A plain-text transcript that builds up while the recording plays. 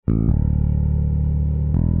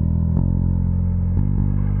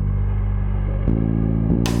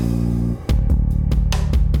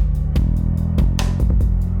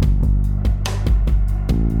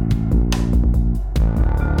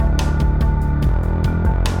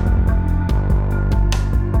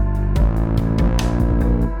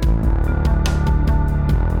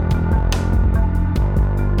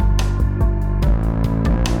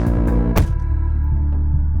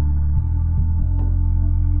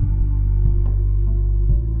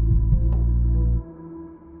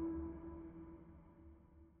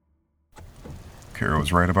Kara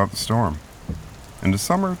was right about the storm. In the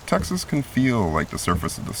summer, Texas can feel like the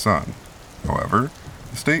surface of the sun. However,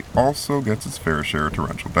 the state also gets its fair share of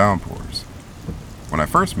torrential downpours. When I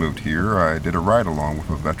first moved here, I did a ride-along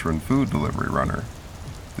with a veteran food delivery runner.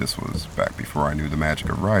 This was back before I knew the magic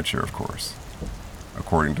of rideshare, of course.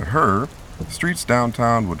 According to her, the streets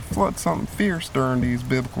downtown would flood something fierce during these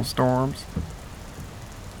biblical storms.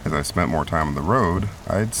 As I spent more time on the road,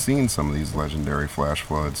 I had seen some of these legendary flash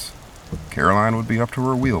floods. Caroline would be up to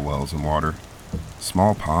her wheel wells in water.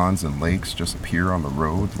 Small ponds and lakes just appear on the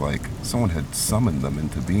road like someone had summoned them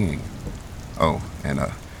into being. Oh, and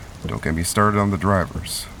don't get me started on the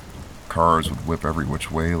drivers. Cars would whip every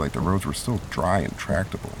which way like the roads were still dry and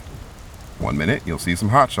tractable. One minute you'll see some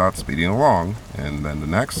hotshots speeding along, and then the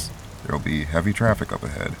next there'll be heavy traffic up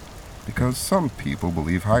ahead, because some people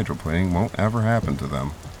believe hydroplaning won't ever happen to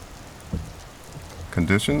them.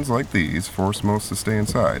 Conditions like these force most to stay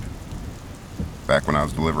inside. Back when I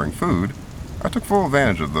was delivering food, I took full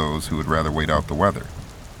advantage of those who would rather wait out the weather,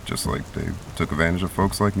 just like they took advantage of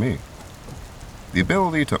folks like me. The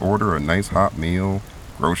ability to order a nice hot meal,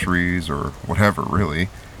 groceries, or whatever really,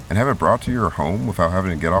 and have it brought to your home without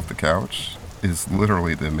having to get off the couch is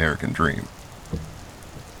literally the American dream.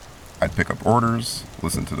 I'd pick up orders,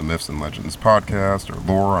 listen to the Myths and Legends podcast or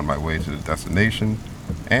lore on my way to the destination,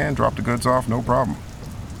 and drop the goods off no problem.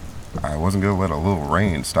 I wasn't going to let a little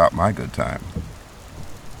rain stop my good time.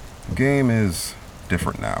 The game is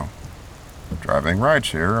different now. Driving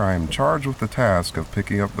rideshare, I am charged with the task of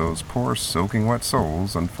picking up those poor soaking wet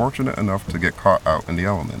souls unfortunate enough to get caught out in the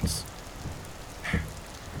elements.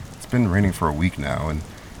 It's been raining for a week now, and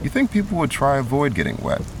you'd think people would try avoid getting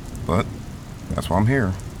wet, but that's why I'm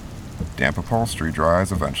here. Damp upholstery dries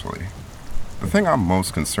eventually. The thing I'm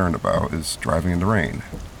most concerned about is driving in the rain.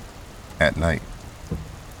 At night.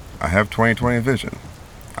 I have 20/20 vision.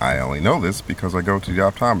 I only know this because I go to the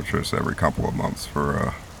optometrist every couple of months for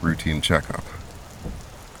a routine checkup.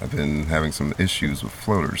 I've been having some issues with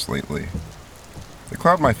floaters lately. They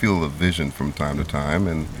cloud my field of vision from time to time,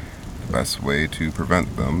 and the best way to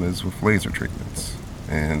prevent them is with laser treatments.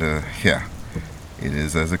 And, it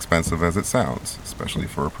is as expensive as it sounds, especially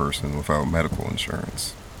for a person without medical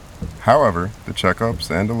insurance. However, the checkups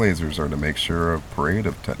and the lasers are to make sure a parade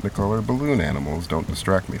of technicolor balloon animals don't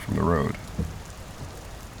distract me from the road.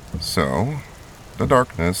 So, the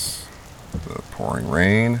darkness, the pouring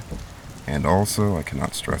rain, and also, I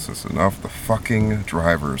cannot stress this enough, the fucking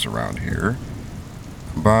drivers around here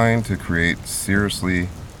combine to create seriously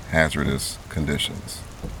hazardous conditions.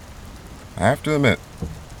 I have to admit,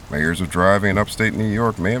 my years of driving in upstate New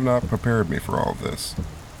York may have not prepared me for all of this.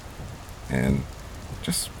 And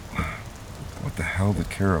just what the hell did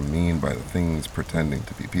Kara mean by the things pretending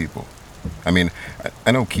to be people? I mean,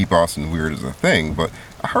 I know keep Austin weird is a thing, but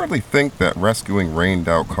I hardly think that rescuing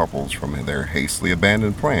rained-out couples from their hastily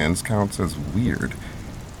abandoned plans counts as weird.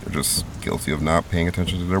 They're just guilty of not paying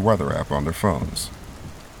attention to their weather app on their phones.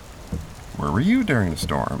 Where were you during the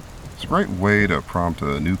storm? It's a great way to prompt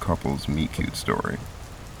a new couple's meet-cute story.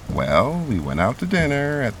 Well, we went out to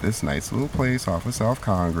dinner at this nice little place off of South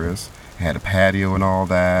Congress. It had a patio and all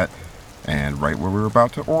that, and right where we were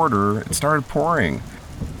about to order, it started pouring.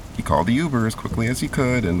 He called the Uber as quickly as he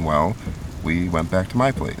could, and, well, we went back to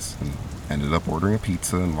my place and ended up ordering a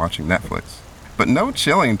pizza and watching Netflix. But no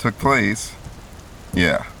chilling took place.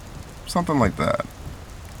 Yeah, something like that.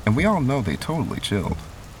 And we all know they totally chilled.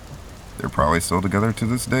 They're probably still together to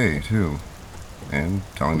this day, too, and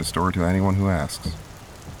telling the story to anyone who asks.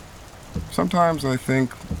 Sometimes I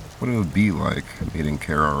think what it would be like meeting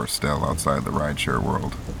Kara or Estelle outside the rideshare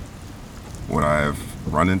world. Would I have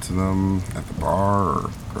run into them at the bar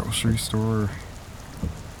or grocery store?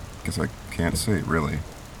 Guess I can't say, really.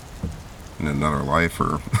 In another life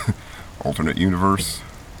or alternate universe,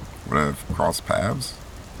 would I have crossed paths?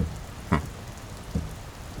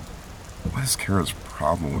 What is Kara's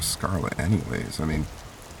problem with Scarlett anyways? I mean,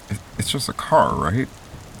 it's just a car, right?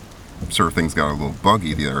 I'm sure things got a little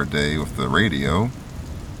buggy the other day with the radio,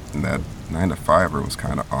 and that 9-to-5er was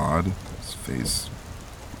kind of odd. His face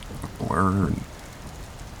a blur, and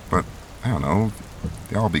I don't know,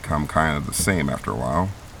 they all become kind of the same after a while,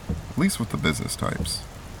 at least with the business types.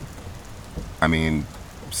 I mean,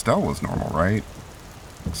 Stell was normal, right?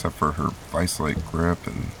 Except for her vice-like grip,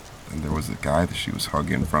 and there was the guy that she was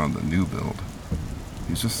hugging in front of the new build.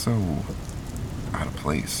 He was just so out of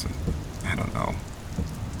place, and I don't know.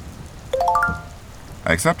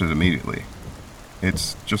 I accepted immediately.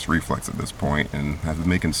 It's just reflex at this point, and I've been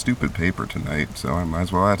making stupid paper tonight, so I might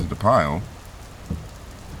as well add to the pile.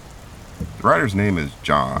 The rider's name is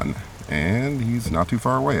John, and he's not too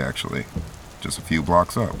far away, actually. Just a few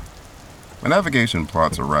blocks up. My navigation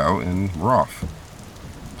plots a route, and we're off.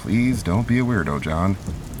 Please don't be a weirdo, John,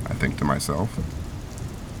 I think to myself.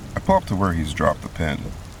 I pull up to where he's dropped the pin.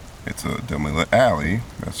 It's a dimly lit alley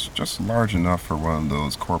that's just large enough for one of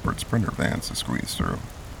those corporate Sprinter vans to squeeze through.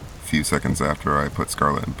 A few seconds after I put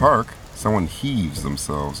Scarlett in park, someone heaves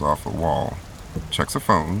themselves off a wall, checks a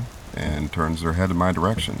phone, and turns their head in my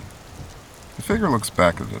direction. The figure looks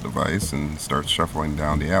back at the device and starts shuffling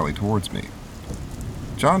down the alley towards me.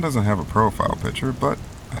 John doesn't have a profile picture, but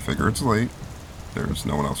I figure it's late. There's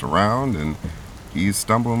no one else around, and he's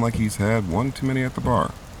stumbling like he's had one too many at the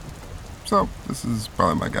bar. So, this is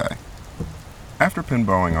probably my guy. After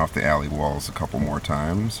pinballing off the alley walls a couple more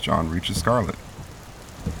times, John reaches Scarlett.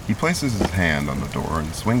 He places his hand on the door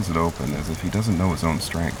and swings it open as if he doesn't know his own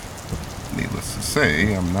strength. Needless to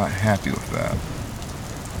say, I'm not happy with that.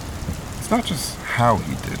 It's not just how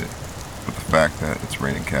he did it, but the fact that it's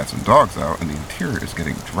raining cats and dogs out and the interior is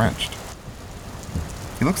getting drenched.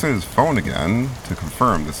 He looks at his phone again to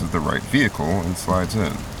confirm this is the right vehicle and slides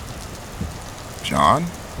in. John?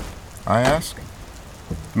 I ask.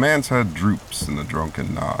 The man's head droops in a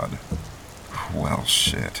drunken nod. Well,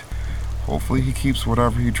 shit. Hopefully he keeps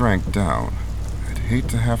whatever he drank down. I'd hate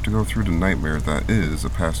to have to go through the nightmare that is a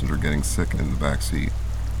passenger getting sick in the back seat,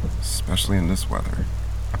 especially in this weather.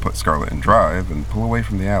 I put Scarlett in drive and pull away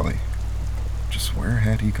from the alley. Just where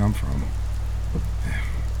had he come from?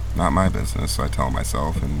 Not my business, I tell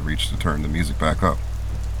myself, and reach to turn the music back up.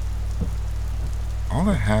 All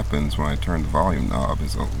that happens when I turn the volume knob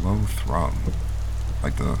is a low thrum,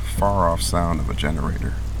 like the far-off sound of a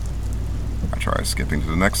generator. I try skipping to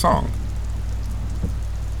the next song.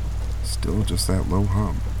 Still just that low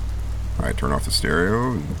hum. I turn off the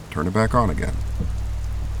stereo and turn it back on again.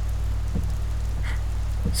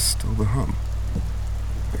 Still the hum.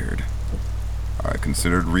 Weird. I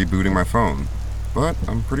considered rebooting my phone, but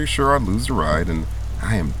I'm pretty sure I'd lose the ride, and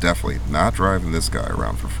I am definitely not driving this guy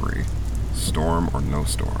around for free, storm or no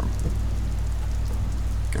storm.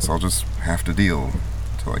 Guess I'll just have to deal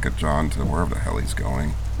until I get John to wherever the hell he's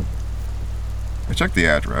going. I check the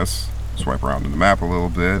address, swipe around in the map a little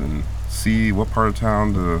bit, and see what part of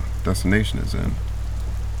town the destination is in.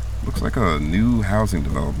 Looks like a new housing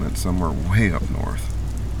development somewhere way up north.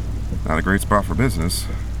 Not a great spot for business.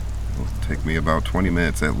 It'll take me about 20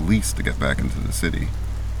 minutes at least to get back into the city.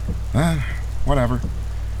 Whatever.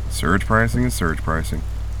 Surge pricing is surge pricing.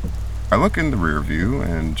 I look in the rear view,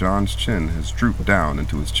 and John's chin has drooped down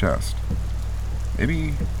into his chest.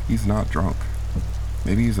 Maybe he's not drunk.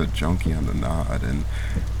 Maybe he's a junkie on the nod, and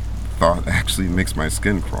thought actually makes my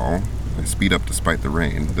skin crawl. I speed up despite the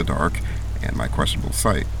rain, the dark, and my questionable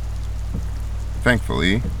sight.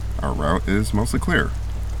 Thankfully, our route is mostly clear.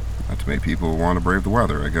 Not too many people want to brave the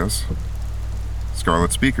weather, I guess.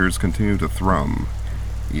 Scarlet speakers continue to thrum,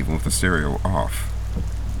 even with the stereo off.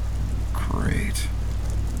 Great.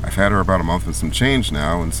 I've had her about a month and some change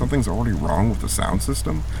now, and something's already wrong with the sound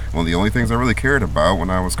system. One of the only things I really cared about when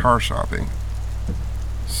I was car shopping.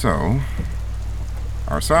 So,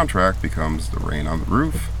 our soundtrack becomes the rain on the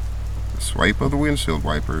roof, the swipe of the windshield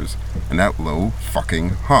wipers, and that low fucking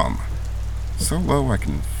hum. So low I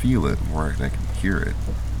can feel it more than I can hear it.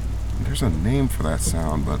 And there's a name for that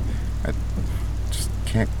sound, but I just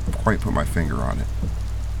can't quite put my finger on it.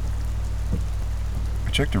 I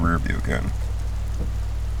checked the rear view again.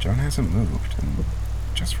 John hasn't moved, and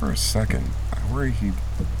just for a second, I worry he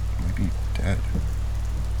might be dead.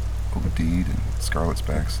 OD'd in Scarlett's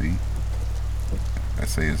backseat. I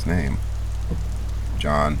say his name.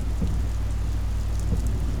 John.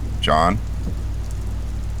 John.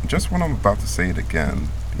 Just when I'm about to say it again,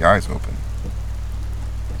 the eyes open.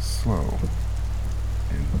 Slow.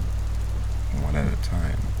 And one at a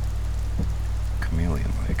time.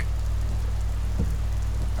 Chameleon-like.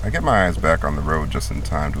 I get my eyes back on the road just in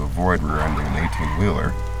time to avoid rear-ending an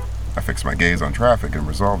 18-wheeler. I fix my gaze on traffic and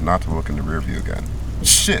resolve not to look in the rear view again.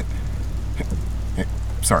 Shit! Hey,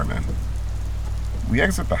 sorry, man. We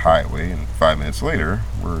exit the highway, and 5 minutes later,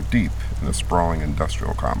 we're deep in a sprawling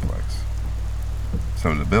industrial complex.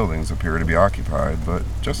 Some of the buildings appear to be occupied, but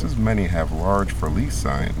just as many have large for lease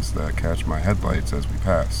signs that catch my headlights as we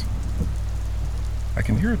pass. I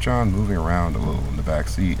can hear John moving around a little in the back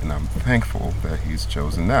seat, and I'm thankful that he's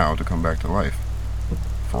chosen now to come back to life.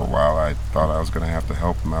 For a while, I thought I was going to have to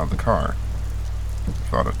help him out of the car. The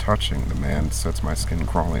thought of touching the man sets my skin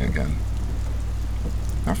crawling again.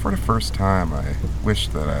 Now, for the first time, I wish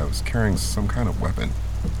that I was carrying some kind of weapon.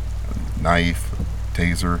 A knife, a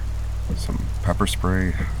taser, some pepper spray,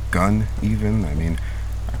 a gun even. I mean,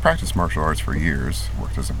 I practiced martial arts for years,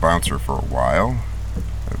 worked as a bouncer for a while.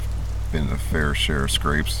 I've been in a fair share of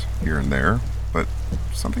scrapes here and there, but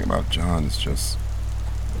something about John is just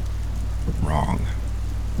wrong.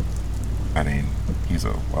 I mean, he's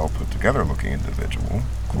a well-put-together looking individual.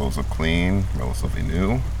 Clothes look clean, relatively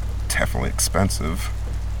new, definitely expensive.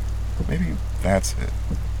 Maybe that's it.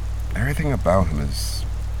 Everything about him is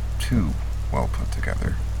too well put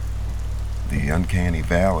together. The uncanny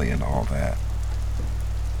valley and all that.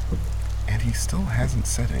 And he still hasn't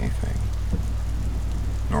said anything.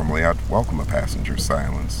 Normally I'd welcome a passenger's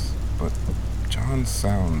silence, but John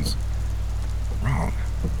sounds wrong.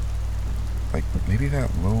 Like maybe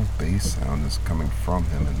that low bass sound is coming from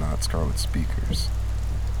him and not Scarlett's speakers.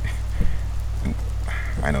 And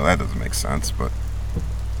I know that doesn't make sense, but it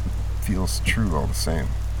feels true all the same.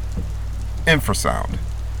 Infrasound.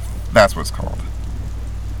 That's what it's called.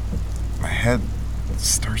 My head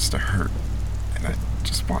starts to hurt, and I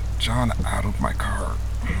just want John out of my car.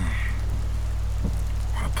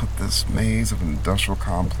 I want to put this maze of an industrial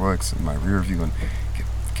complex in my rear view and get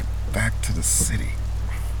back to the city.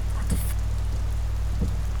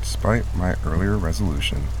 Despite my earlier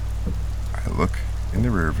resolution, I look in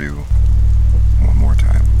the rear view one more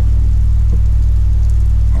time.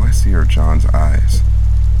 All I see are John's eyes.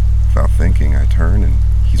 Without thinking, I turn and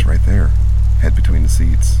he's right there, head between the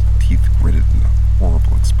seats, teeth gritted in a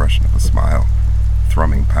horrible expression of a smile,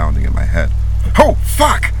 thrumming pounding in my head. Oh,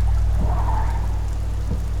 fuck!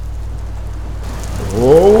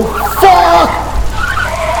 Oh, fuck!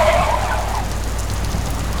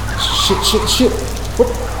 Shit. What?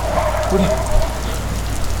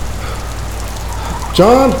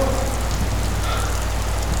 John?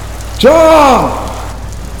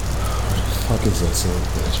 What the fuck is that son of a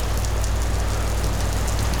bitch?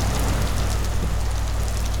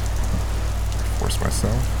 I force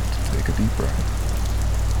myself to take a deep breath,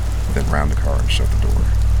 then round the car and shut the door,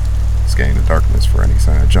 scanning the darkness for any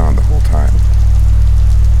sign of John the whole time.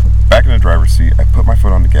 Back in the driver's seat, I put my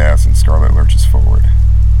foot on the gas and Scarlett lurches forward.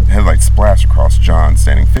 The headlights splash across John,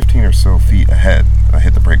 standing 15 or so feet ahead, and I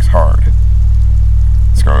hit the brakes hard.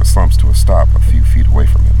 Scarlett slumps to a stop a few feet away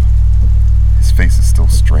from him. His face is still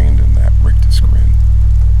strained in that rictus grin.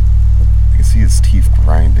 I can see his teeth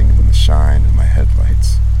grinding in the shine in my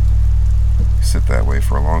headlights. We sit that way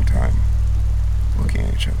for a long time, looking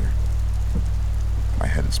at each other. My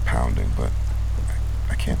head is pounding, but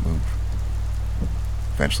I can't move.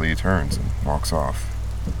 Eventually he turns and walks off,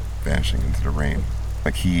 vanishing into the rain.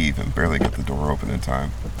 Like he even barely got the door open in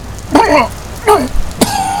time.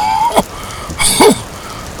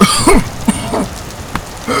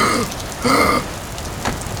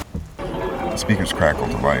 The speakers crackle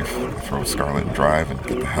to life. I throw Scarlett and drive and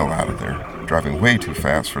get the hell out of there. Driving way too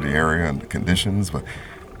fast for the area and the conditions, but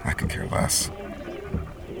I could care less.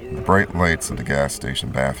 The bright lights of the gas station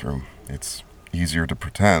bathroom. It's easier to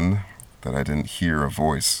pretend that I didn't hear a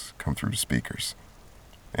voice come through the speakers,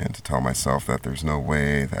 and to tell myself that there's no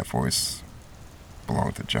way that voice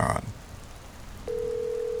belonged to John.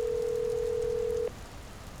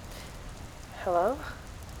 Hello?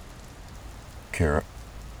 Kara,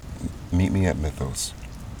 meet me at Mythos.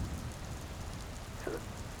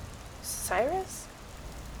 Cyrus?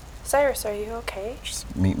 Cyrus, are you okay?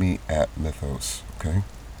 Just meet me at Mythos, okay?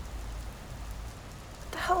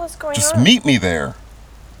 What the hell is going on? Just meet me there!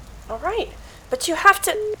 Alright, but you have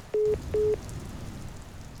to...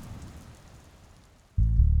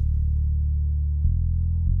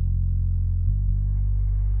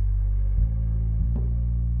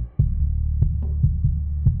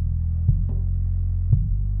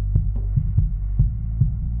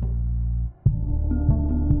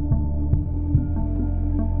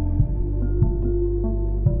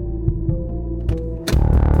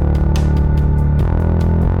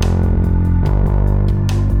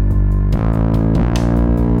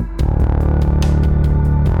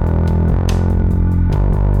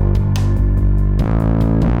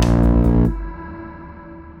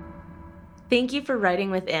 Thank you for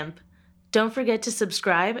riding with Imp. Don't forget to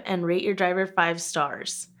subscribe and rate your driver 5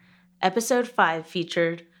 stars. Episode 5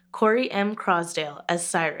 featured Corey M Crosdale as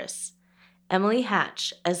Cyrus, Emily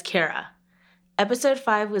Hatch as Kara, Episode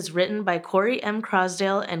 5 was written by Corey M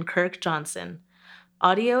Crosdale and Kirk Johnson.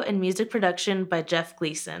 Audio and music production by Jeff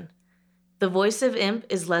Gleason. The voice of Imp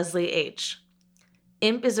is Leslie H.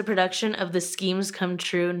 Imp is a production of the Schemes Come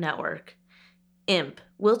True network. Imp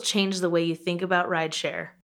will change the way you think about rideshare.